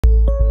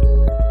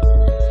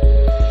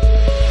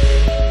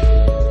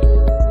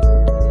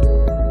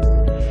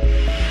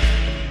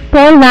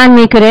Paul van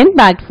Meekeren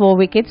bagged 4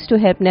 wickets to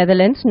help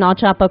Netherlands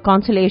notch up a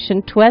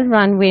consolation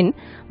 12-run win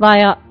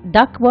via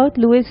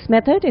Duckworth-Lewis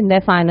method in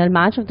their final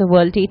match of the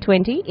World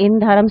T20 in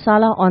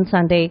Dharamsala on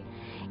Sunday.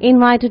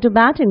 Invited to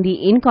bat in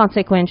the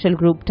inconsequential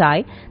group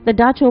tie, the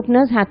Dutch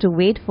openers had to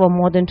wait for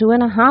more than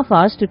 2.5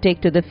 hours to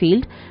take to the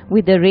field,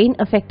 with the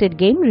rain-affected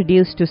game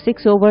reduced to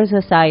 6 overs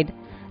a side.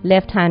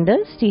 Left-hander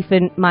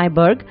Stephen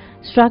Myburgh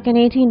struck an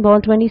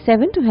 18-ball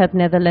 27 to help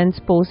Netherlands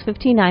post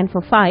 59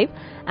 for 5,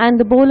 and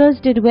the bowlers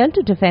did well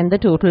to defend the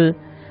total.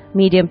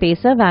 Medium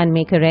pacer Van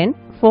Meekeren,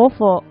 4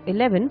 for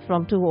 11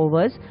 from 2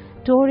 overs,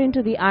 tore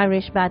into the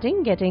Irish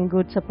batting, getting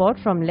good support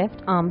from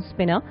left-arm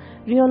spinner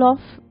Roelof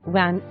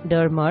van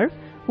der Merwe,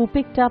 who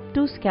picked up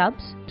 2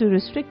 scalps to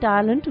restrict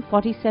Ireland to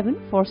 47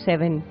 for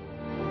 7.